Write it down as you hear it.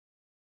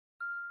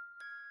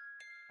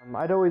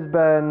I'd always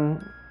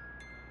been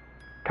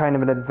kind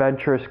of an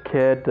adventurous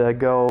kid to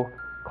go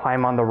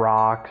climb on the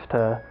rocks,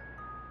 to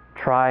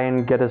try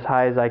and get as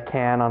high as I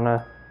can on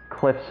a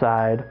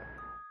cliffside.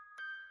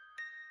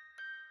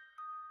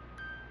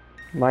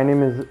 My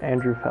name is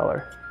Andrew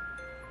Feller,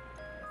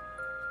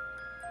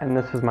 and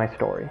this is my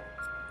story.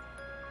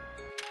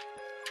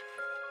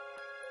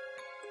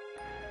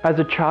 As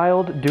a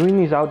child, doing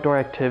these outdoor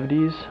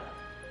activities,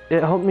 it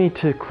helped me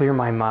to clear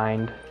my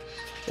mind.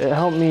 It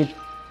helped me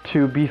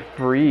to be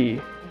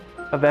free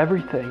of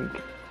everything.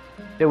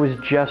 It was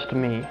just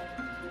me.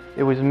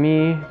 It was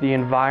me, the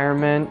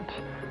environment,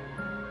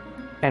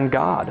 and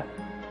God.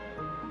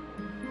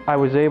 I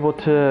was able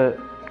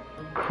to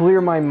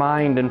clear my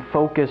mind and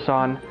focus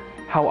on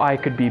how I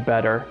could be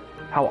better,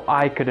 how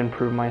I could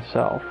improve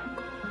myself,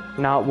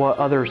 not what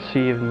others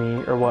see of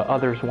me or what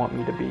others want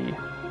me to be.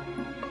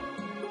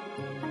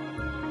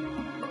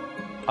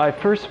 I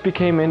first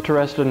became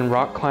interested in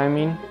rock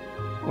climbing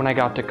when I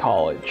got to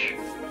college.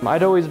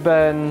 I'd always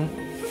been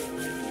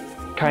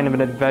kind of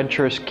an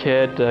adventurous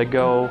kid to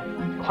go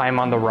climb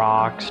on the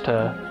rocks,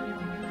 to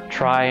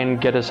try and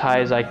get as high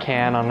as I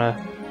can on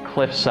a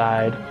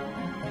cliffside,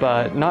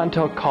 but not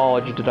until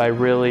college did I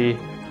really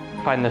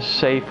find the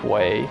safe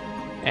way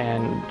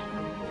and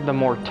the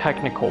more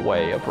technical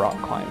way of rock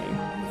climbing.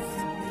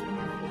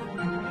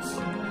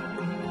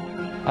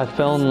 I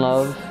fell in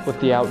love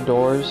with the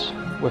outdoors,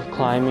 with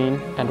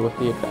climbing, and with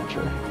the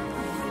adventure.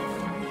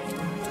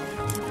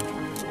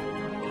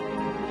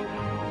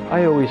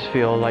 I always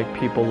feel like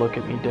people look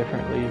at me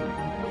differently.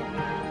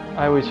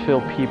 I always feel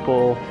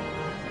people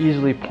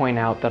easily point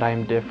out that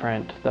I'm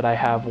different, that I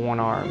have one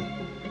arm.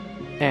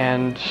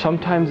 And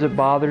sometimes it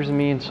bothers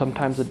me and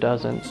sometimes it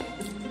doesn't.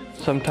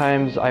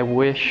 Sometimes I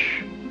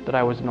wish that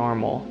I was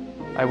normal.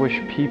 I wish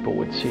people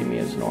would see me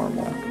as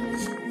normal.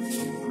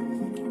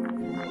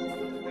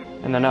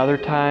 And then other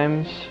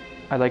times,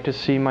 I like to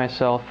see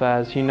myself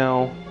as,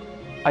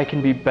 I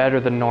can be better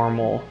than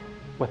normal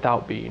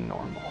without being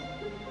normal.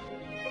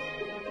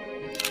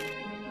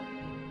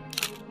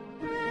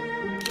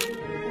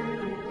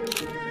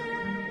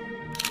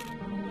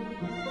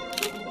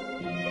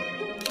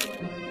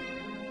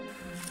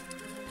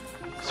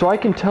 So I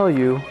can tell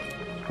you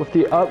with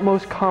the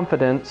utmost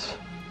confidence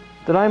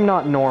that I'm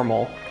not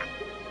normal.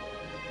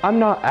 I'm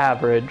not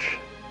average.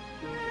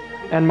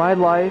 And my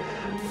life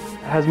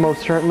has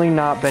most certainly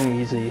not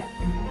been easy.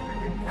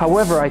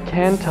 However, I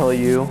can tell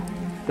you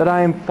that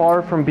I am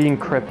far from being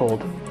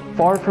crippled,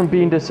 far from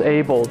being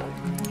disabled,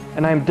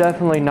 and I am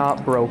definitely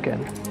not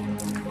broken.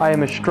 I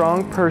am a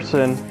strong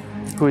person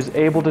who is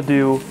able to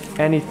do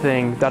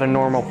anything that a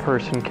normal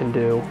person can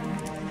do.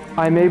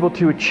 I am able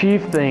to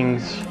achieve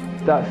things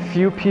that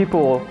few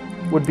people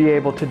would be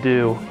able to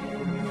do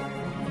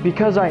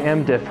because I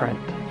am different.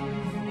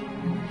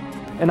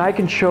 And I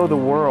can show the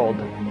world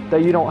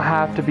that you don't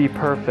have to be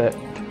perfect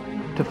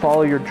to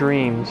follow your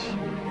dreams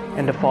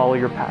and to follow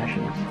your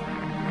passions.